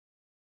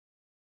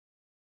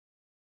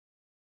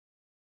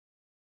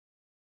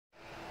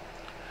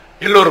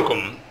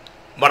எல்லோருக்கும்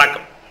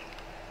வணக்கம்.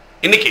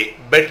 இன்னைக்கு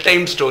பெட்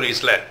டைம்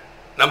ஸ்டோரிஸ்ல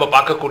நம்ம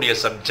பார்க்கக்கூடிய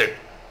சப்ஜெக்ட்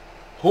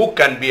ஹூ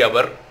கேன் பி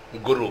அவர்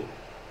குரு.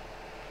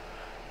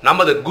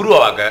 நமது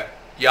குருவாக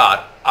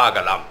யார்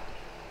ஆகலாம்?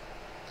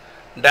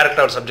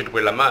 டைரக்டா ஒரு சப்ஜெக்ட்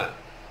போயிடலாமா?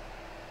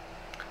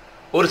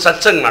 ஒரு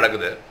சத்சங்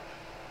நடக்குது.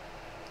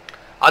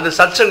 அது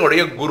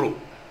சத்சங்குடைய குரு.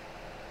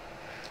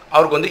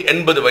 அவருக்கு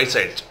 80 வயசு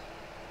ஆயிடுச்சு.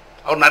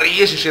 அவர்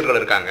நிறைய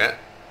சிஷ்யர்கள் இருக்காங்க.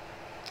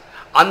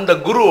 அந்த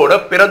குருவோட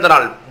பிறந்த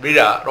நாள்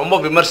விழா ரொம்ப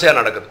விமர்சையாக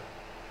நடக்குது.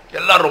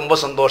 எல்லாரும் ரொம்ப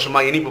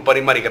சந்தோஷமாக இனிப்பு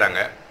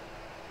பரிமாறிக்கிறாங்க.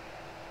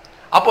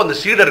 அப்போ அந்த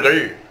சீடர்கள்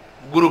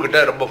குரு கிட்ட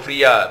ரொம்ப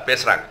ஃப்ரீயாக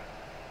பேசுகிறாங்க.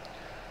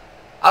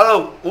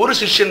 அதாவது ஒரு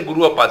சிஷ்யன்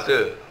குருவை பார்த்து,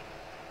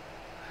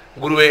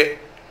 குருவே,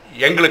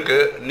 எங்களுக்கு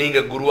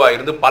நீங்கள் குருவாக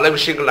இருந்து பல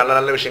விஷயங்கள் நல்ல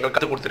நல்ல விஷயங்கள்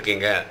கற்றுக்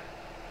கொடுத்துருக்கீங்க.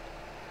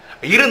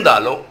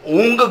 இருந்தாலும்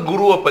உங்கள்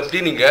குருவை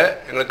பற்றி நீங்கள்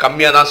எங்களுக்கு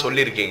கம்மியாக தான்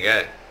சொல்லியிருக்கீங்க.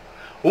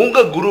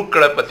 உங்கள்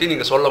குருக்களை பற்றி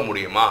நீங்கள் சொல்ல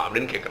முடியுமா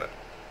அப்படின்னு கேட்குறாரு.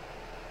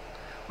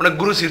 ஆனால்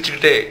குரு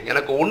சிரிச்சுக்கிட்டே,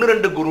 எனக்கு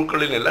 1-2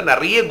 குருக்கள் இல்லை,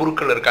 நிறைய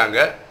குருக்கள் இருக்காங்க.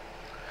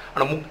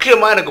 ஆனால்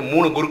முக்கியமாக எனக்கு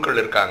 3 குருக்கள்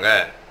இருக்காங்க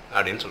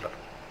அப்படின்னு சொல்கிறார்.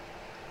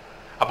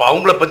 அப்போ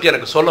அவங்கள பற்றி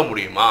எனக்கு சொல்ல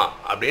முடியுமா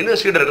அப்படின்னு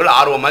சீடர்கள்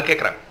ஆர்வமாக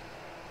கேட்குறாங்க.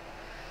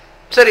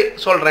 சரி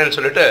சொல்கிறேன்னு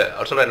சொல்லிட்டு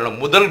அவர் சொல்கிறார், என்னோட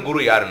முதல்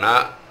குரு யாருன்னா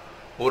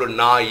ஒரு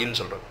நாயின்னு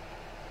சொல்கிறார்.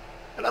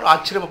 எல்லாரும்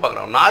ஆச்சரியமாக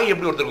பார்க்குறாங்க, நாய்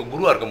எப்படி ஒருத்தருக்கு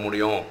குருவாக இருக்க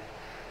முடியும்?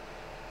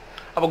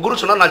 அப்போ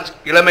குரு சொன்னால், நான்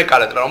இளமை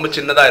காலத்தில் ரொம்ப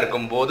சின்னதாக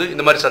இருக்கும்போது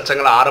இந்த மாதிரி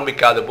சத்சங்களை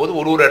ஆரம்பிக்காத போது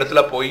ஒரு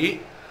இடத்துல போய்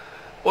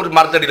ஒரு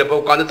மரத்தடியில் போய்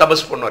உட்காந்து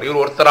தபஸ் பண்ணுவார். இவர்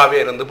ஒருத்தராகவே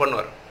இருந்து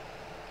பண்ணுவார்.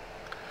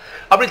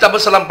 அப்படி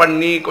தபஸ் எல்லாம்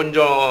பண்ணி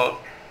கொஞ்சம்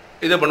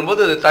இது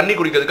பண்ணும்போது தண்ணி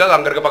குடிக்கிறதுக்காக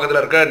அங்கே இருக்க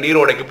பக்கத்தில் இருக்க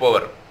நீரோடைக்கு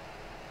போவார்.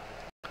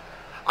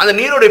 அந்த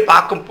நீரோடை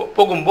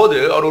போகும்போது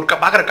அவர் ஒரு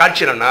பார்க்குற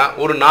காட்சி என்னென்னா,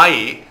 ஒரு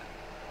நாய்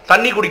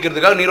தண்ணி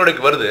குடிக்கிறதுக்காக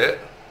நீரோடைக்கு வருது,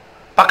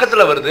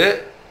 பக்கத்தில் வருது,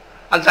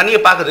 அந்த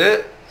தண்ணியை பார்க்குது,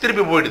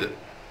 திருப்பி போயிடுது.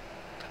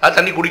 அது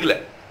தண்ணி குடிக்கல.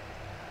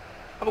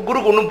 அப்போ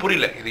குருக்கு ஒன்றும்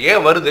புரியல, இது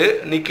ஏன் வருது,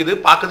 நிற்குது,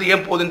 பார்க்குது,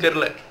 ஏன் போகுதுன்னு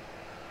தெரியல.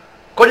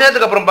 கொஞ்ச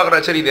நேரத்துக்கு அப்புறம்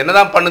பார்க்குறாரு, சரி இது என்ன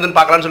தான் பண்ணுதுன்னு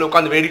பார்க்கலான்னு சொல்லி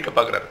உட்காந்து வேடிக்கை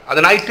பார்க்குறாரு.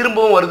 அந்த நாய்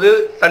திரும்பவும் வருது,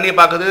 தண்ணியை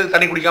பார்க்குது,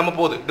 தண்ணி குடிக்காமல்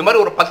போகுது. இது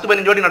மாதிரி ஒரு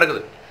 10-15 வாட்டி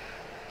நடக்குது.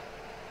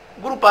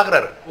 குரு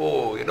பார்க்குறாரு, ஓ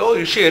ஏதோ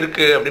விஷயம்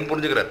இருக்குது அப்படின்னு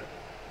புரிஞ்சுக்கிறாரு.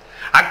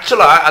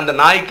 ஆக்சுவலாக அந்த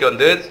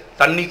நாய்க்கு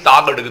தண்ணி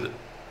தாகம் எடுக்குது.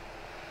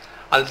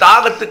 அந்த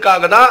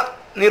தாகத்துக்காக தான்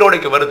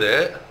நீரோடைக்கு வருது.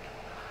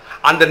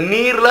 அந்த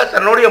நீரில்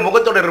தன்னுடைய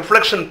முகத்தோட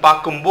ரிஃப்ளெக்ஷன்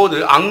பார்க்கும்போது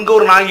அங்கே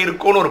ஒரு நாய்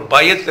இருக்கும்னு ஒரு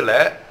பயத்தில்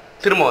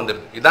திரும்ப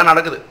வந்துடுது. இதுதான்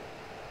நடக்குது.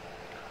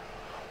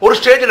 ஒரு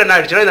ஸ்டேஜில் என்ன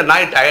ஆயிடுச்சுன்னா, இந்த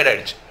நாய் டயர்ட்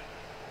ஆயிடுச்சு,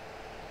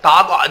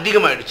 தாகம்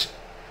அதிகமாகிடுச்சு.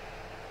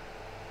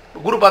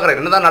 குரு பார்க்குறாரு,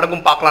 என்ன தான்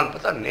நடக்கும் பார்க்கலான்னு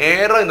பார்த்தா,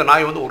 நேராக இந்த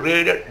நாய் ஒரே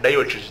டை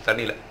வச்சிருச்சு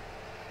தண்ணியில்.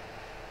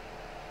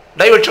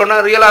 டை வச்சோன்னா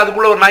ரியலாக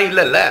அதுக்குள்ளே ஒரு நாய்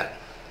இல்லைல்ல,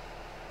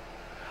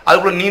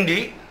 அதுக்குள்ளே நீந்தி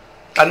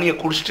தண்ணியை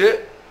குடிச்சிட்டு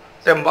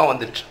தெம்பாக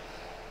வந்துடுச்சு.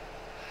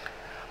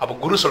 அப்போ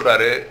குரு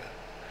சொல்கிறாரு,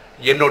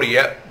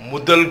 என்னுடைய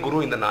முதல்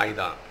குரு இந்த நாய்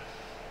தான்.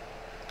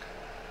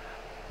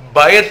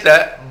 பயத்தை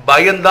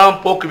பயந்தான்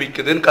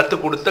போக்குவிக்குதுன்னு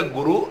கற்றுக் கொடுத்த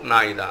குரு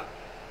நாய் தான்.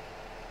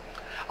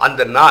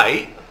 அந்த நாய்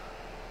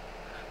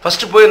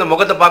ஃபஸ்ட்டு போய் அந்த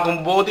முகத்தை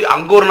பார்க்கும்போது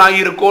அங்கே ஒரு நாய்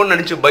இருக்கோன்னு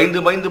நினச்சி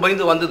பயந்து பயந்து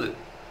பயந்து வந்தது.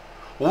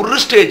 ஒரு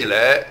ஸ்டேஜில்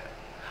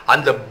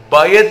அந்த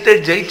பயத்தை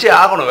ஜெயிச்சே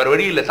ஆகணும், வேறு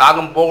வழி இல்லை.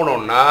 தாகம்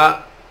போகணும்னா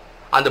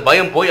அந்த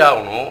பயம் போய்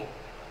ஆகணும்.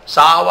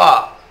 சாவா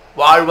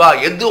வாழ்வா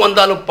எது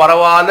வந்தாலும்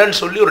பரவாயில்லன்னு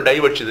சொல்லி ஒரு டை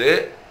வச்சுது,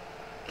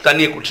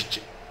 தண்ணியை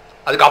குடிச்சிச்சு.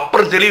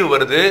 அதுக்கப்புறம் தெளிவு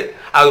வருது,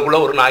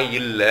 அதுக்குள்ளே ஒரு நாய்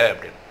இல்லை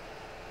அப்படின்னு.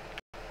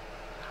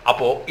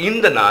 அப்போது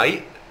இந்த நாய்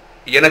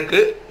எனக்கு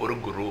ஒரு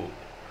குரு,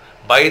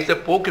 பயத்தை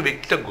போக்கு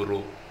வைத்த குரு.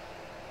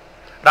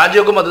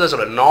 ராஜயோகம் அதுதான்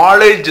சொல்கிறேன்,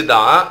 நாலேஜ்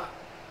தான்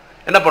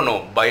என்ன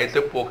பண்ணும்,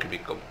 பயத்தை போக்கி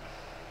வைக்கும்.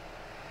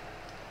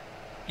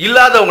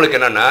 இல்லாதவங்களுக்கு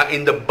என்னன்னா,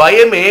 இந்த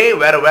பயமே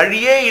வேற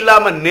வழியே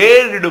இல்லாமல்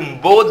நேரிடும்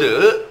போது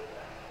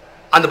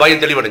அந்த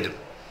பயம்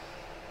தெளிவடைஞ்சிடும்.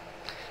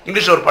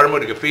 இங்கிலீஷ் ஒரு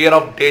பழமொழி இருக்கு, fear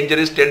of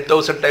danger is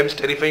 10,000 times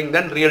terrifying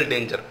than real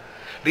danger.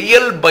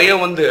 Real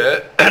பயம்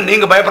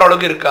நீங்கள் பயப்படுற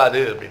அளவுக்கு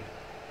இருக்காது அப்படின்னு.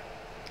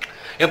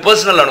 என்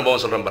பர்சனல் அனுபவம்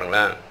சொல்கிறேன்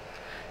பாருங்களேன்.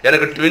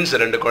 எனக்கு ட்வின்ஸ்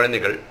 2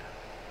 குழந்தைகள்.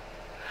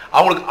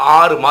 அவங்களுக்கு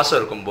 6 மாதம்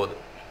இருக்கும்போது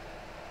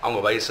அவங்க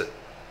வயசு,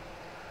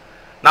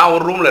 நான்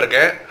ஒரு ரூமில்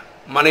இருக்கேன்,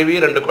 மனைவி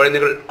 2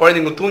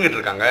 குழந்தைங்க தூங்கிட்டு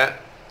இருக்காங்க.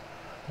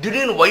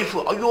 திடீர்னு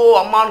ஒய்ஃபு ஐயோ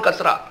அம்மான்னு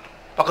கத்துறா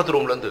பக்கத்து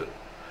ரூம்லேருந்து.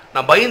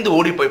 நான் பயந்து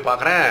ஓடி போய்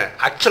பார்க்குறேன்.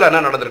 ஆக்சுவலாக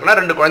என்ன நடந்திருக்குன்னா,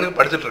 2 குழந்தைங்க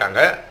படுத்துட்டு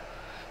இருக்காங்க.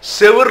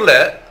 செவரில்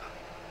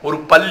ஒரு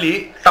பல்லி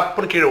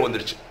டப்புன்னு கீழே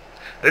வந்துருச்சு.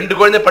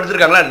 2 குழந்தை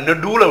படுத்துருக்காங்களா,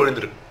 நடுவில்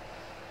விழுந்துருக்கு.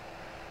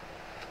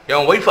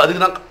 என் ஒய்ஃப்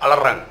அதுக்கு தான்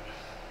அலறாங்க.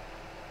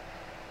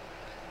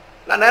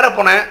 நான் நேராக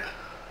போனேன்,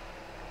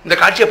 இந்த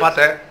காட்சியை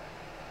பார்த்தேன்.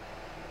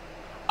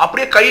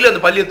 அப்படியே கையில்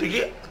அந்த பள்ளியை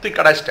தூக்கி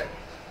கடாச்சிட்டேன்.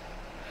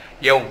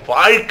 என்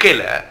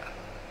வாழ்க்கையில்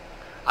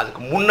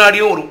அதுக்கு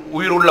முன்னாடியும் ஒரு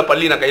உயிர் உள்ள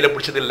பள்ளி நான் கையில்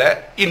பிடிச்சதில்லை,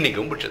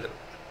 இன்றைக்கும் பிடிச்சதில்லை.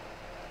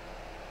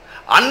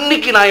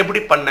 அன்னைக்கு நான்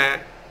எப்படி பண்ணேன்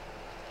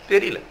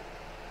தெரியல.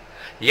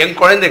 என்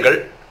குழந்தைகள்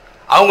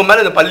அவங்க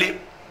மேலே இந்த பள்ளி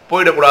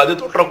போயிடக்கூடாது,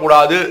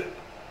 தொற்றக்கூடாது,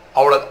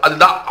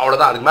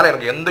 அவ்வளோதான். அதுக்கு மேலே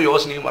எனக்கு எந்த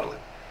யோசனையும் வரல.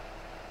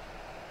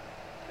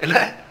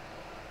 இல்லை,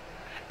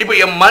 இப்போ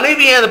என்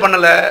மனைவியே அது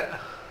பண்ணலை.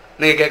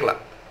 நீங்கள்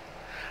கேட்கலாம்,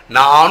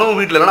 நானும்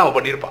வீட்டில் அவன்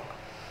பண்ணியிருப்பான்.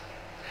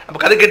 அப்போ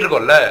கதை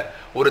கேட்டிருக்கோம்ல,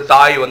 ஒரு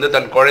தாய் வந்து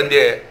தன்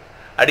குழந்தைய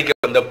அடிக்க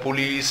வந்த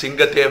புலி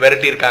சிங்கத்தையே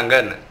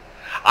விரட்டியிருக்காங்கன்னு.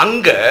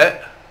 அங்கே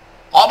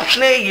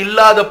ஆப்ஷனே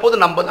இல்லாத போது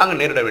நம்ம தாங்க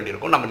நேரிட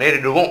வேண்டியிருக்கும். நம்ம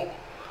நேரிடுவோம்.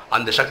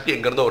 அந்த சக்தி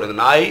எங்கேருந்தோ ஒரு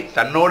நாய்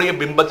தன்னுடைய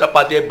பிம்பத்தை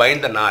பார்த்தே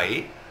பயந்த நாய்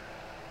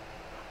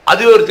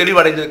அதுவே ஒரு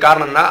தெளிவடைஞ்சது.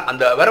 காரணம்னா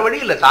அந்த வேற வழி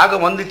இல்லை,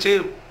 தாகம் வந்துச்சு,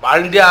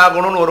 வாழ்ந்தே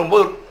ஆகணும்னு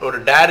வரும்போது, ஒரு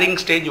டேரிங்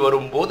ஸ்டேஜ்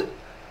வரும்போது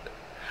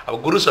அப்போ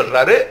குரு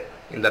சொல்கிறாரு,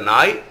 இந்த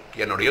நாய்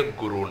என்னுடைய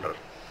குருன்றார்.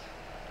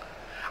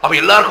 அப்போ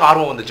எல்லாருக்கும்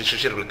ஆர்வம் வந்துச்சு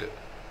சிஷ்யர்களுக்கு.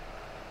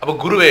 அப்போ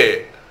குருவே,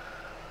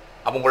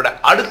 அவங்களோட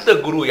அடுத்த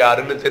குரு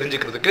யாருன்னு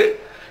தெரிஞ்சுக்கிறதுக்கு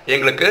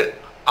எங்களுக்கு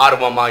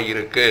ஆர்வமாக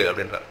இருக்கு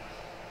அப்படின்றார்.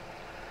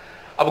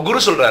 அப்போ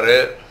குரு சொல்கிறாரு,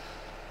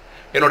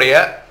 என்னுடைய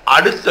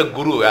அடுத்த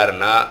குரு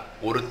யாருன்னா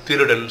ஒரு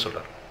திருடன்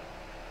சொல்கிறார்.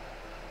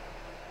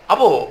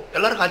 அப்போது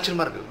எல்லாருக்கும்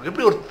ஆச்சரியமாக இருக்குது,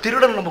 எப்படி ஒரு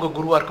திருடன் நமக்கு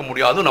குருவாக இருக்க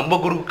முடியும், அதுவும் நம்ம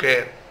குருவுக்கு.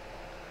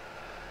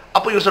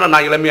 அப்போ இவர் சொன்னால்,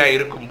 நான் இளமையாக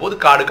இருக்கும்போது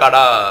காடு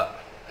காடாக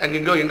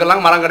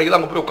எங்கெல்லாம் மரம் கிடைக்குதோ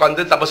அங்கே போய்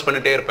உட்காந்து தபஸ்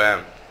பண்ணிகிட்டே இருப்பேன்.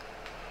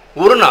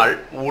 ஒரு நாள்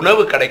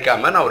உணவு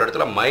கிடைக்காம நான் ஒரு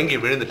இடத்துல மயங்கி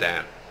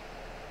விழுந்துட்டேன்.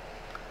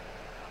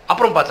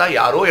 அப்புறம் பார்த்தா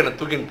யாரோ என்னை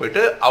தூக்கின்னு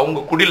போயிட்டு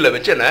அவங்க குடிலில்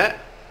வச்சு என்னை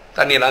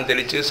தண்ணியெல்லாம்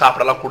தெளித்து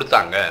சாப்பிடலாம்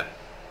கொடுத்தாங்க.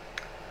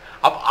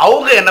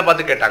 அவங்க என்னை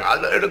பார்த்து கேட்டாங்க,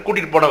 அதில்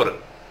கூட்டிகிட்டு போனவர்,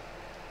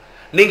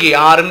 நீங்கள்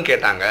யாருன்னு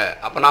கேட்டாங்க.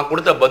 அப்போ நான்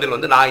கொடுத்த பதில்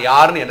வந்து, நான்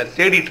யாருன்னு என்னை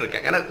தேடிட்டு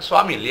இருக்கேன். எனக்கு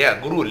சுவாமி இல்லையா,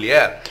 குரு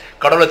இல்லையா,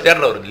 கடவுளை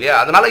தேடுறவர் இல்லையா,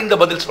 அதனால் இந்த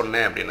பதில்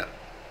சொன்னேன் அப்படின்னு.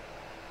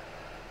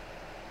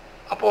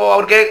 அப்போது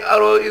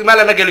அவர் இது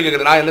மேலே என்ன கேள்வி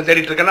கேட்குறது, நான் என்ன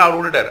தேடிட்டு இருக்கேன்னு அவர்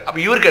விட்டுட்டார். அப்போ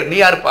இவருக்கு நீ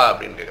யாருப்பா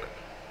அப்படின்னு கேட்குறேன்.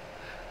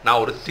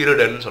 நான் ஒரு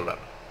திருடன்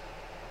சொல்கிறேன்.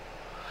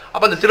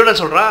 அப்போ அந்த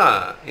திருடன் சொல்கிறான்,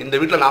 இந்த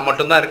வீட்டில் நான்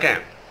மட்டும்தான் இருக்கேன்,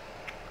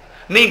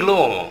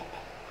 நீங்களும்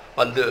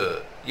வந்து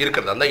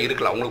இருக்கிறதா இருந்தால்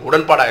இருக்கலாம், உங்களுக்கு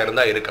உடன்பாடாக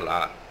இருந்தால்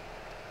இருக்கலாம்,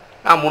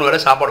 நான் 3 வேளை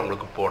சாப்பாடு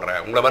உங்களுக்கு போடுறேன்,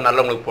 உங்களை மாதிரி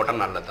நல்லவங்களுக்கு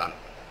போட்டால் நல்லதான்.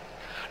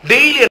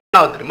 டெய்லி என்ன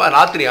ஆகுது தெரியுமா,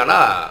 ராத்திரி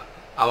ஆனால்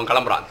அவன்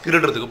கிளம்புறான்,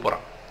 திருடுறதுக்கு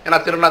போகிறான். ஏன்னா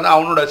திருடனா தான்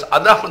அவனோட,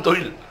 அதுதான் அவன்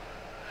தொழில்.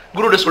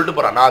 குருகிட்ட சொல்லிட்டு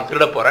போகிறான், நான்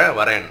திருட போகிறேன்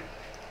வரேன்.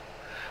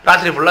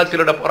 ராத்திரி ஃபுல்லாக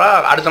திருட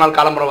போகிறான். அடுத்த நாள்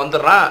கிளம்புறான்,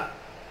 வந்துடுறான்,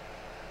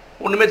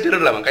 ஒன்றுமே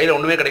திருடல, அவன் கையில்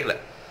ஒன்றுமே கிடைக்கல.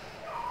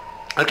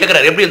 அது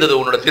கேட்குறாரு, எப்படி இருந்தது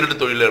உன்னோட திருடு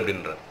தொழில்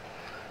அப்படின்ற.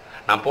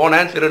 நான்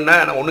போனேன்,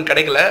 திருடினேன், நான் ஒன்றும்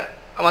கிடைக்கல,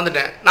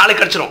 வந்துட்டேன்,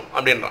 நாளைக்கு கிடச்சிரும்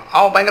அப்படின்றான்.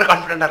 அவன் பயங்கர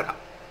கான்ஃபிடென்ட்டாக இருக்கான்.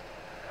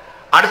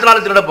 அடுத்த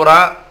நாள் திருட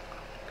போகிறான்,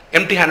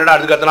 எம்டி ஹேண்டடாக,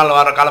 அதுக்கு அடுத்த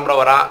நாள் கிளம்புற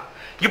வரான்.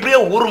 இப்படியே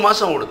 1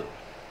 மாதம் ஓடுது.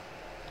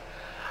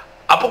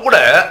 அப்போ கூட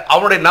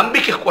அவனுடைய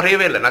நம்பிக்கை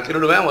குறையவே இல்லை, நான்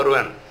திருடுவேன்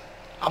வருவேன்.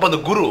 அப்போ அந்த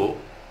குரு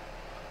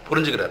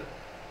புரிஞ்சுக்கிறார்,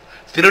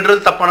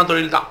 திருடுறது தப்பான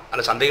தொழில் தான்,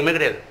 அதில் சந்தேகமே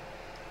கிடையாது.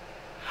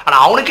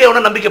 ஆனால் அவனுக்கே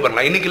எவ்வளோ நம்பிக்கை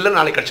பாருங்களா, இன்னைக்கு இல்லை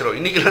நாளைக்கு கிடச்சிரும்,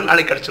 இன்னைக்கு இல்லை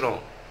நாளைக்கு கிடச்சிரும்.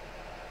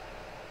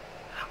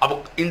 அப்போ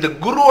இந்த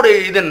குருவோடைய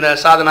இது என்ன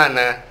சாதனா,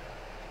 என்ன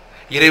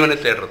இறைவனை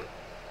தேடுறது.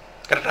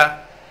 கரெக்டா,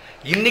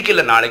 இன்னைக்கு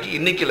இல்லை நாளைக்கு,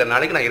 இன்னைக்கு இல்லை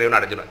நாளைக்கு நான் இறைவனை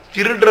அடைஞ்சிடுவேன்.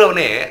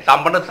 திருடுறவனே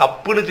தான் பண்ண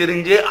தப்புன்னு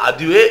தெரிஞ்சு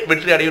அதுவே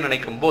வெற்றி அடையும்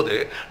நினைக்கும் போது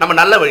நம்ம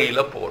நல்ல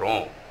வழியில்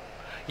போகிறோம்,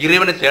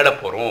 இறைவனை தேட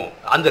போகிறோம்.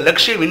 அந்த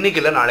லட்சியம்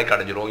இன்னைக்கு இல்லை நாளைக்கு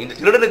அடைஞ்சிடும். இந்த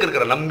திருடனுக்கு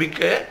இருக்கிற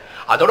நம்பிக்கை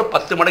அதோட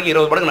 10 மடங்கு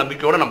 20 மடங்கு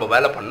நம்பிக்கையோடு நம்ம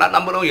வேலை பண்ணால்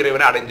நம்மளும்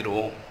இறைவனை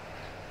அடைஞ்சிடுவோம்.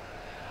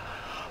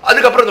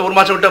 அதுக்கப்புறம் இந்த 1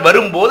 மாதம் விட்டு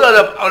வரும்போது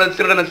அதை அவனை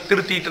திருடனை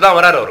திருத்திட்டு தான்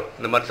வராரு. அவர்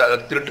இந்த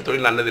மாதிரி திருட்டு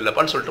தொழில் நல்லது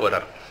இல்லைப்பான்னு சொல்லிட்டு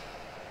வர்றார்.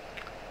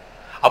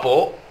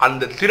 அப்போது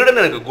அந்த திருடன்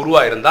எனக்கு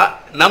குருவாக இருந்தால்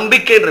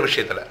நம்பிக்கைன்ற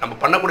விஷயத்தில், நம்ம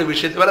பண்ணக்கூடிய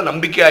விஷயத்து வேலை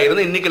நம்பிக்கையாக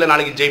இருந்து இன்றைக்கி இல்லை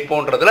நாளைக்கு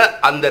ஜெயிப்போன்றதில்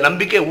அந்த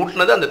நம்பிக்கையை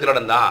ஊட்டினது அந்த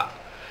திருடன் தான்.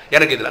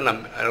 எனக்கு இதில்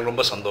எனக்கு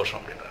ரொம்ப சந்தோஷம்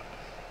அப்படின்றார்.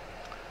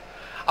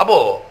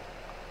 அப்போது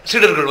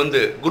சீடர்கள் வந்து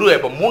குருவை,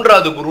 இப்போ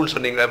 3வது குருன்னு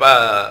சொன்னீங்களேப்பா,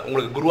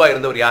 உங்களுக்கு குருவாக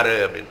இருந்தவர் யார்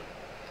அப்படின்னு.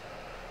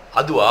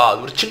 அதுவா,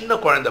 அது ஒரு சின்ன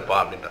குழந்தைப்பா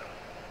அப்படின்றார்.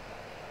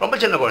 ரொம்ப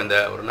சின்ன குழந்தை,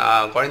 ஒரு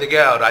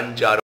குழந்தைக்கே ஒரு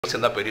 5-6 வயசு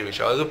இருந்தால் பெரிய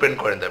விஷயம், அது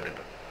பெண் குழந்தை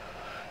அப்படின்றார்.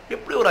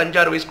 எப்படி ஒரு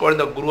 5-6 வயசு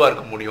குழந்தை குருவாக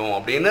இருக்க முடியும்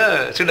அப்படின்னு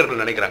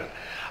சீடர்கள் நினைக்கிறாங்க.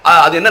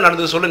 அது என்ன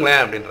நடந்தது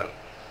சொல்லுங்களேன் அப்படின்றாங்க.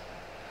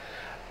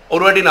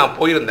 ஒரு வாட்டி நான்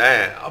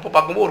போயிருந்தேன், அப்போ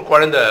பார்க்கும்போது ஒரு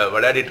குழந்தை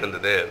விளையாடிட்டு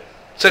இருந்தது.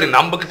 சரி,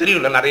 நமக்கு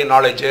தெரியும்ல நிறைய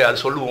நாலேஜ்,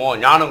 அது சொல்லுவோம்,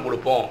 ஞானம்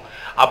கொடுப்போம்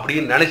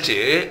அப்படின்னு நினச்சி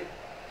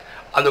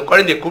அந்த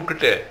குழந்தைய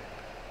கூப்பிட்டுட்டு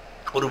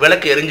ஒரு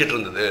விளக்கு எரிஞ்சிட்டு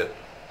இருந்தது.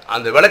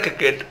 அந்த விளக்கு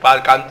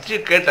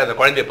கேட்ட அந்த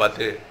குழந்தைய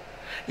பார்த்து,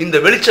 இந்த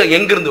வெளிச்சம்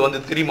எங்கேருந்து வந்து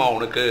தெரியுமா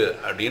உனக்கு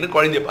அப்படின்னு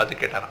குழந்தைய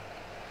பார்த்து கேட்டாராம்.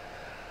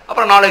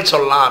 அப்புறம் நாலேஜ்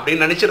சொல்லலாம்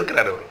அப்படின்னு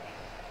நினச்சிருக்கிறார் அவர்.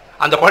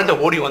 அந்த குழந்தை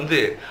ஓடி வந்து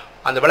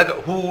அந்த விளக்கை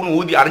ஹூன்னு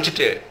ஊதி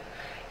அணைச்சிட்டு,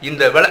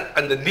 இந்த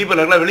அந்த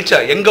தீபங்கள்லாம்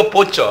வெளிச்சம் எங்கே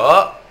போச்சோ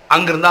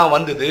அங்கிருந்தா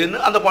வந்ததுன்னு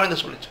அந்த குழந்தை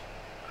சொல்லிச்சு.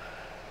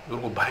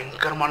 இவருக்கு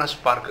பயங்கரமான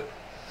ஸ்பார்க்கு.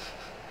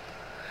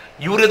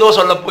 இவர் ஏதோ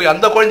சொல்ல போய்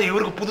அந்த குழந்தை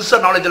இவருக்கு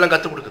புதுசாக நாலேஜ் எல்லாம்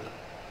கற்றுக் கொடுக்குது.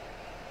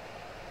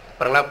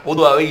 பாருங்களா,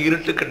 பொதுவாகவே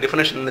இருட்டுக்கு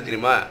டெஃபினேஷன் என்ன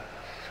தெரியுமா,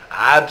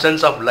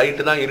 ஆப்சன்ஸ் ஆஃப்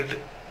லைட்டு தான் இருட்டு.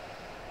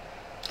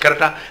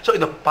 கரெக்டாக. ஸோ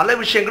இந்த பல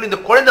விஷயங்கள் இந்த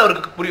குழந்தை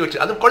அவருக்கு புரிய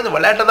வச்சு, அது குழந்தை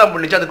விளையாட்டை தான்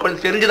பண்ணிச்சு, அது குழந்தை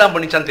தெரிஞ்சுதான்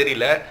பண்ணிச்சான்னு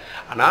தெரியல,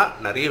 ஆனால்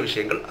நிறைய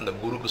விஷயங்கள் அந்த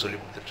குருக்கு சொல்லி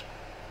கொடுத்துருச்சு.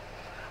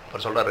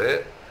 அப்புறம் சொல்கிறாரு,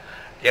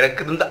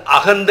 எனக்கு இருந்த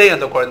அகந்தை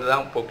அந்த குழந்தை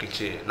தான்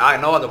போக்கிச்சு. நான்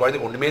என்னவோ அந்த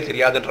குழந்தைக்கு ஒன்றுமே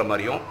தெரியாதுன்ற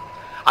மாதிரியும்,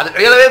 அது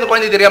ஏதாவது அந்த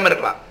குழந்தைக்கு தெரியாமல்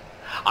இருக்கலாம்,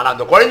 ஆனால்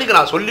அந்த குழந்தைக்கு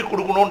நான் சொல்லி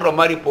கொடுக்கணுன்ற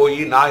மாதிரி போய்,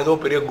 நான் ஏதோ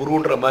பெரிய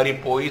குருன்ற மாதிரி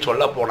போய்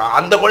சொல்ல போனால்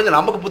அந்த குழந்தை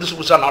நமக்கு புதுசு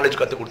புதுசாக நாலேஜ்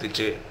கற்றுக்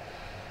கொடுத்துச்சு.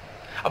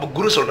 அப்போ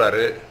குரு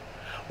சொல்கிறாரு,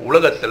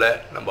 உலகத்தில்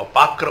நம்ம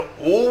பார்க்குற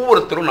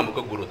ஒவ்வொருத்தரும்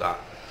நமக்கு குரு தான்.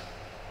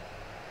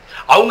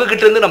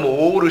 அவங்கக்கிட்டேருந்து நம்ம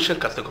ஒவ்வொரு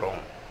விஷயம்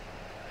கற்றுக்குறோம்.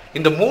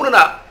 இந்த 3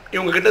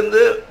 இவங்ககிட்ட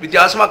இருந்து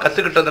வித்தியாசமாக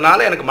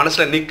கற்றுக்கிட்டதுனால எனக்கு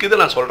மனசில் நிற்குது.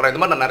 நான் சொல்கிறேன்,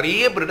 இந்த மாதிரி நான்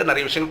நிறைய பேர்கிட்ட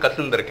நிறைய விஷயங்கள்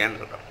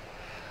கற்றுருந்துருக்கேன்னு சொல்கிறேன்.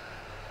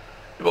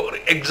 இப்போ ஒரு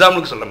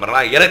எக்ஸாம்பிளுக்கு சொல்ல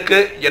மாதிரினா, எனக்கு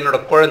என்னோட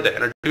குழந்தை,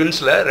 என்னோட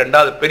ட்வின்ஸில்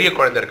 2வது பெரிய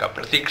குழந்தை இருக்கா,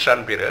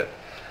 பிரதீக்ஷான்னு பேர்.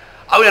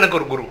 அவள் எனக்கு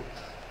ஒரு குரு.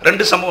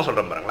 2 சம்பவம்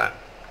சொல்கிறேன் பாருங்களேன்.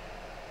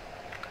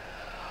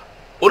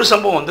 ஒரு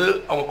சம்பவம் வந்து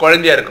அவங்க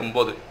குழந்தையாக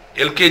இருக்கும்போது,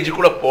 எல்கேஜி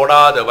கூட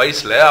போடாத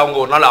வயசில் அவங்க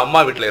ஒரு நாள் அம்மா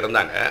வீட்டில்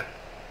இருந்தாங்க.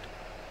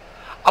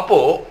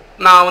 அப்போது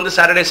நான் வந்து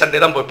சாட்டர்டே சண்டே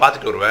தான் போய்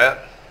பார்த்துட்டு வருவேன்.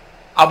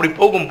 அப்படி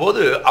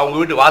போகும்போது அவங்க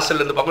வீட்டு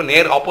வாசல்லேருந்து பார்க்க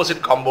நேர்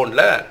ஆப்போசிட்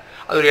காம்பவுண்டில்,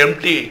 அது ஒரு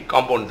எம்டி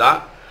காம்பவுண்ட் தான்,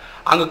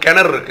 அங்கே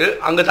கிணறு இருக்குது.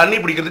 அங்கே தண்ணி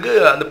பிடிக்கிறதுக்கு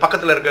அந்த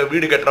பக்கத்தில் இருக்க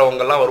வீடு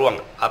கட்டுறவங்கெல்லாம்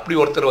வருவாங்க. அப்படி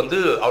ஒருத்தர் வந்து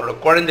அவரோட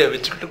குழந்தைய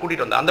வச்சுக்கிட்டு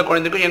கூட்டிகிட்டு வந்தார். அந்த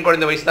குழந்தைக்கும் என்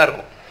குழந்தை வயசு தான்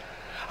இருக்கும்.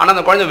 ஆனால்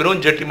அந்த குழந்தை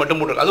வெறும் ஜெட்டி மட்டும்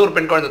போட்டுருக்கு. அது ஒரு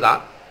பெண் குழந்தை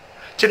தான்,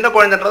 சின்ன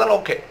குழந்தைன்றதால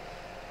ஓகே.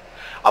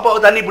 அப்போ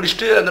அவர் தண்ணி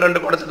பிடிச்சிட்டு அந்த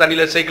 2 குடத்தை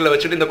தண்ணியில் சைக்கிளில்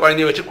வச்சுட்டு இந்த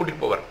குழந்தைய வச்சு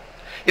கூட்டிகிட்டு போவார்.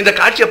 இந்த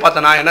காட்சியை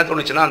பார்த்தனா என்ன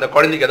தோணுச்சுன்னா, அந்த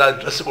குழந்தைக்கு ஏதாவது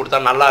ட்ரெஸ் கொடுத்தா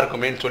நல்லா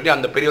இருக்குமேன்னு சொல்லி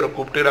அந்த பெரியவரை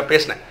கூப்பிட்டு நான்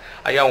பேசினேன்.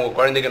 ஐயா, உங்கள்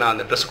குழந்தைக்கு நான்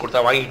அந்த ட்ரெஸ் கொடுத்தா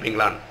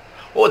வாங்கிப்பீங்களான்னு.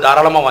 ஓ,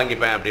 தாராளமாக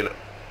வாங்கிப்பேன் அப்படின்னு.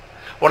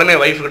 உடனே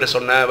ஒய்ஃப்கிட்ட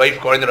சொன்னேன். ஒய்ஃப்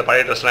குழந்தையோட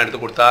பழைய ட்ரெஸ்லாம்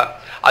எடுத்து கொடுத்தா,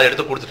 அதை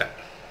எடுத்து கொடுத்துட்டேன்.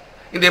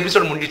 இந்த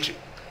எபிசோடு முடிஞ்சிச்சு.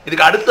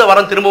 இதுக்கு அடுத்த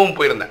வாரம் திரும்பவும்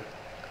போயிருந்தேன்.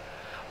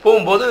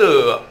 போகும்போது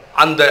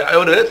அந்த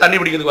அவர் தண்ணி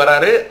பிடிக்கிறதுக்கு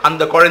வராரு.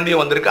 அந்த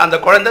குழந்தையும் வந்திருக்கு. அந்த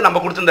குழந்தை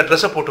நம்ம கொடுத்துருந்த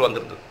ட்ரெஸ்ஸை போட்டு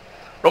வந்திருந்தது.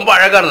 ரொம்ப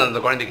அழகாக இருந்தது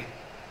அந்த குழந்தைக்கு.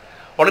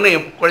 உடனே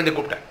என் குழந்தைய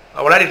கூப்பிட்டேன்.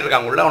 விளையாடிட்டு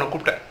இருக்காங்க உள்ள, அவனை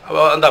கூப்பிட்டேன்.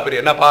 அவள் வந்தா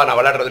பெரிய, என்னப்பா நான்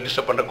விளையாடுறது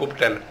டிஸ்டர்ப் பண்ணுறேன்,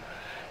 கூப்பிட்டேன்னு.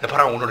 இந்த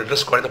பாரு உன்னோட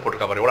ட்ரெஸ் குழந்தை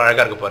போட்டுருக்கா பாரு, எவ்வளோ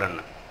அழகாக இருக்கு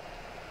பாருன்னு.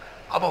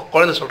 அப்போ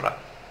குழந்தை சொல்கிறா,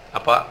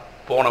 அப்பா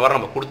போன வாரம்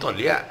நம்ம கொடுத்தோம்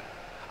இல்லையா,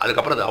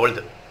 அதுக்கப்புறம் அது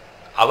அவளுது,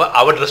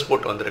 அவள் ட்ரெஸ்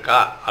போட்டு வந்திருக்கா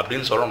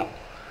அப்படின்னு சொல்லணும்.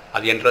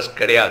 அது என் ட்ரெஸ்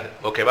கிடையாது,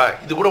 ஓகேவா?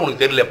 இது கூட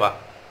உனக்கு தெரியலப்பா,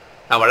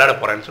 நான் விளையாட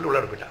போகிறேன்னு சொல்லி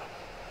விளையாட போயிட்டான்.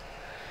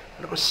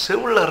 எனக்கு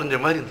செவில் அரைஞ்ச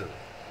மாதிரி இருந்தது.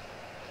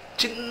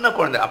 சின்ன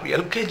குழந்தை, அப்போ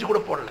எல்கேஜி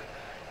கூட போடல.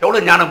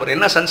 எவ்வளோ ஞானம் பாரு,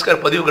 என்ன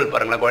சன்ஸ்கார் பதிவுகள்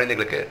பாருங்களேன்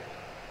குழந்தைங்களுக்கு,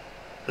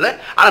 இல்லை?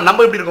 ஆனால்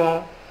நம்ம எப்படி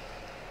இருக்கோம்?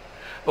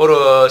 ஒரு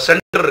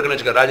சென்டர் இருக்குன்னு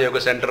வச்சுக்க, ராஜயோக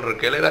சென்டர்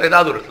இருக்குது, இல்லை வேறு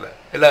ஏதாவது ஒரு இடத்துல,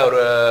 இல்லை ஒரு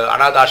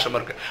அநாத ஆசிரமம்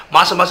இருக்குது,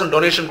 மாதம் மாதம்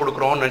டொனேஷன்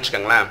கொடுக்குறோன்னு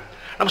வச்சுக்கோங்களேன்.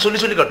 நம்ம சொல்லி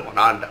சொல்லி காட்டுவோம்,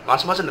 நான்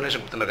மாதம் மாதம்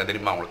டொனேஷன் கொடுத்துருக்கேன்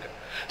தெரியுமா உங்களுக்கு.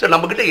 சரி,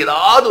 நம்மக்கிட்ட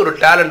ஏதாவது ஒரு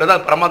டேலண்ட்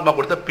தான் பரமாத்மா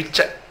கொடுத்த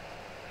பிச்சை.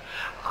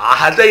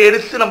 அதை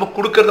எடுத்து நம்ம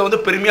கொடுக்கறத வந்து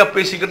பெருமையாக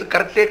பேசிக்கிறது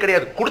கரெக்டே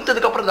கிடையாது.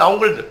 கொடுத்ததுக்கப்புறம் அது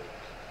அவங்களுது.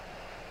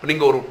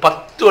 நீங்கள் ஒரு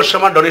 10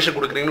 வருஷமாக டொனேஷன்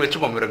கொடுக்குறீங்கன்னு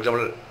வச்சுப்போம், ஃபார்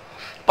எக்ஸாம்பிள்.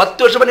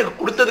 10 வருஷமாக நீங்கள்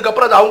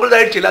கொடுத்ததுக்கப்புறம் அது அவங்களது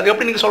ஆயிடுச்சு இல்லை, அது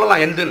எப்படி நீங்கள்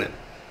சொல்லலாம் எந்துன்னு?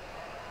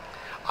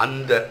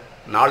 அந்த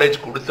நாலேஜ்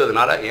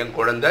கொடுத்ததுனால என்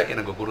குழந்தை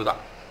எனக்கு குரு தான்.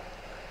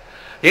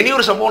 இனி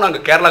ஒரு சம்பவம்,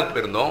 நாங்கள் கேரளாவுக்கு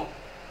போயிருந்தோம்.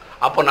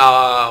 அப்போ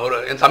நான்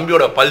என்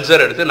தம்பியோட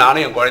பல்சர் எடுத்து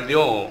நானும் என்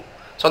குழந்தையும்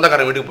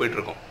சொந்தக்காரன் வீட்டுக்கு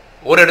போயிட்டுருக்கோம்.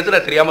 ஒரு இடத்துல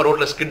தெரியாமல்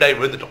ரோட்டில் ஸ்கிட் ஆகி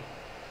விழுந்துட்டோம்.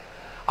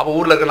 அப்போ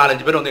ஊரில் இருக்க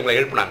 4-5 பேர் வந்து எங்களை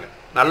எழுப்பினாங்க.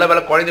 நல்ல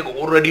வேலை குழந்தைக்கு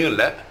ஒரு அடியும்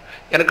இல்லை,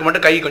 எனக்கு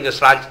மட்டும் கை கொஞ்சம்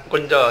ஸ்க்ராட்ச்,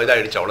 கொஞ்சம்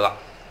இதாகிடுச்சு, அவ்வளோதான்.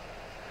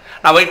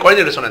 நான்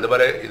குழந்தைகிட்ட சொன்னேன், இந்த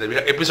பாரு,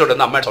 இது எபிசோடு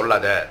வந்து அம்மா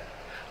சொல்லாத,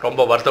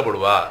 ரொம்ப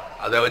வருத்தப்படுவா,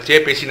 அதை வச்சே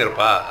பேசின்னு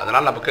இருப்பா,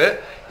 அதனால் நமக்கு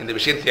இந்த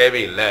விஷயம்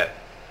தேவையில்லை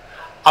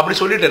அப்படி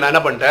சொல்லிவிட்டு நான் என்ன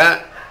பண்ணிட்டேன்,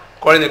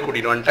 குழந்தைய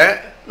கூட்டிகிட்டு வந்துட்டேன்.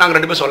 நாங்கள்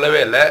 2 பேரும் சொல்லவே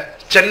இல்லை.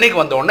 சென்னைக்கு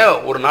வந்தோடனே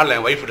ஒரு நாள்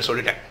என் ஒய்ஃப்கிட்ட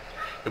சொல்லிட்டேன்,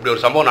 இப்படி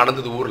ஒரு சம்பவம்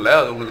நடந்தது ஊரில்,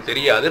 அது உங்களுக்கு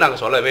தெரியாது,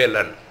 நாங்கள் சொல்லவே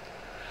இல்லைன்னு.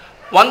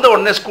 வந்த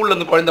உடனே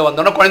ஸ்கூல்லேருந்து குழந்தை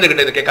வந்தோடனே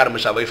குழந்தைகிட்ட இதை கேட்க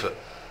ஆரம்பிச்சா ஒய்ஃபு,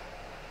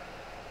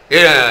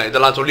 ஏன்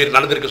இதெல்லாம் சொல்லி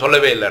நடந்திருக்கு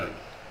சொல்லவே இல்லைன்னு.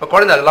 இப்போ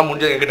குழந்தை அதெல்லாம்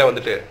முடிஞ்சது என்கிட்ட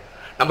வந்துட்டு,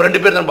 நம்ம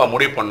 2 பேர் தான்ப்பா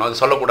முடிவு பண்ணோம்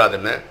அது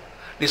சொல்லக்கூடாதுன்னு,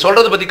 நீ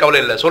சொல்கிறத பற்றி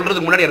கவலை இல்லை,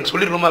 சொல்கிறதுக்கு முன்னாடி எனக்கு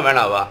சொல்லிடணுமா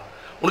வேணாவா,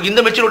 உனக்கு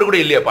இந்த மெச்சூரிட்டி கூட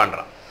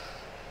இல்லையாப்பான்றான்.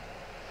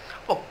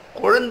 அப்போ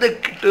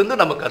குழந்தைகிட்டேருந்து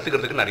நம்ம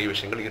கற்றுக்கிறதுக்கு நிறைய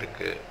விஷயங்கள்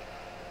இருக்குது,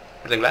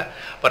 புரியுதுங்களா?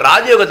 இப்போ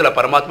ராஜயோகத்தில்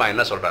பரமாத்மா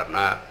என்ன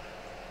சொல்கிறாருன்னா,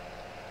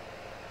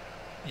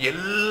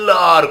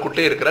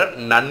 எல்லாருக்கிட்டே இருக்கிற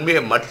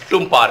நன்மையை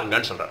மட்டும்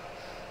பாருங்கன்னு சொல்கிறார்.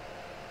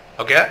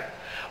 ஓகே,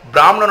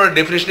 பிராமணனோட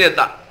டெஃபினேஷனே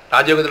தான்.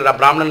 ராஜயோகத்தில்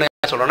பிராமணன்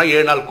என்ன சொல்கிறோன்னா,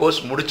 7 நாள்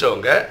கோர்ஸ்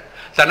முடித்தவங்க,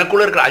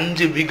 தனக்குள்ளே இருக்கிற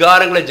 5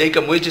 விகாரங்களை ஜெயிக்க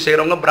முயற்சி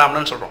செய்கிறவங்க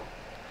பிராமணன் சொல்கிறோம்.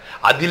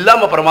 அது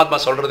இல்லாமல் பரமாத்மா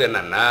சொல்கிறது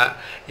என்னென்னா,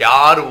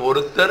 யார்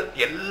ஒருத்தர்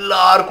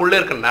எல்லாருக்குள்ளே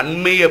இருக்க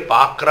நன்மையை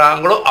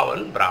பார்க்குறாங்களோ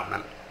அவன்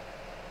பிராமணன்.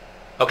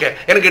 ஓகே,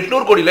 எனக்கு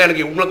 800 கோடியில்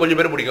எனக்கு இவங்களை கொஞ்சம்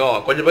பேர் பிடிக்கும்,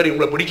 கொஞ்சம் பேர்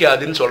இவங்களை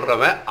பிடிக்காதுன்னு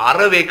சொல்கிறவன்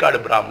அறவேக்காடு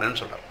பிராமணன்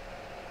சொல்கிறான்.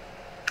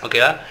 ஓகே,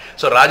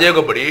 ஸோ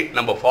ராஜயோகப்படி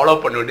நம்ம ஃபாலோ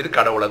பண்ண வேண்டியது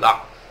கடவுளை தான்.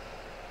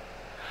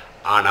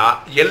 ஆனால்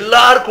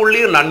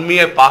எல்லாருக்குள்ளேயும்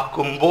நன்மையை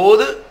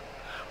பார்க்கும்போது,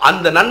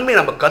 அந்த நன்மையை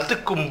நம்ம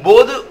கற்றுக்கும்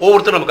போது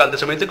ஒவ்வொருத்தரும் நமக்கு அந்த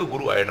சமயத்துக்கு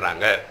குரு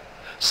ஆகிடுறாங்க.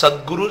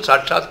 சத்குரு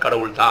சாட்சாத்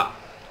கடவுள் தான்,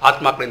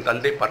 ஆத்மாக்களின்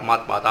தந்தை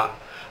பரமாத்மா தான்.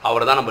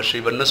 அவர் தான் நம்ம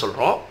சிவன்னு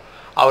சொல்கிறோம்.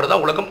 அவர்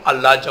தான் உலகம்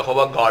அல்லா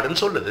ஜஹோவா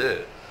காடுன்னு சொல்லுது.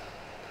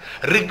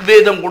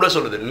 ரிக்வேதம் கூட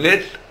சொல்லுது,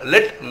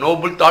 let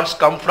Nobel thoughts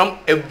come from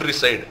every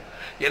side.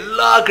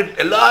 எல்லா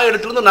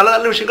இடத்துலேருந்தும் நல்ல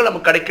நல்ல விஷயங்கள்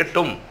நமக்கு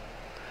கிடைக்கட்டும்.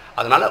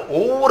 அதனால்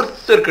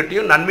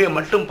ஒவ்வொருத்தர்கிட்டையும் நன்மையை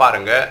மட்டும்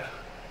பாருங்கள்.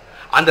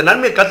 அந்த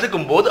நன்மையை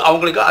கற்றுக்கும் போது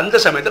அவங்களுக்கு அந்த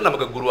சமயத்தில்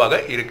நமக்கு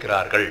குருவாக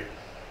இருக்கிறார்கள்.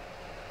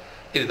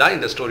 இதுதான்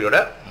இந்த ஸ்டோரியோட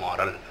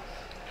மாரல்.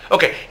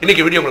 ஓகே,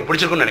 இன்றைக்கி வீடியோ உங்களுக்கு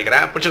பிடிச்சிருக்குன்னு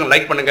நினைக்கிறேன். பிடிச்சிருக்கோம்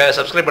லைக் பண்ணுங்கள்,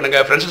 சப்ஸ்கிரைப்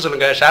பண்ணுங்கள், ஃப்ரெண்ட்ஸுக்கு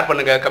சொல்லுங்கள், ஷேர்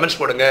பண்ணுங்கள், கமெண்ட்ஸ்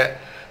போடுங்கள்.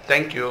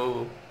 தேங்க்யூ.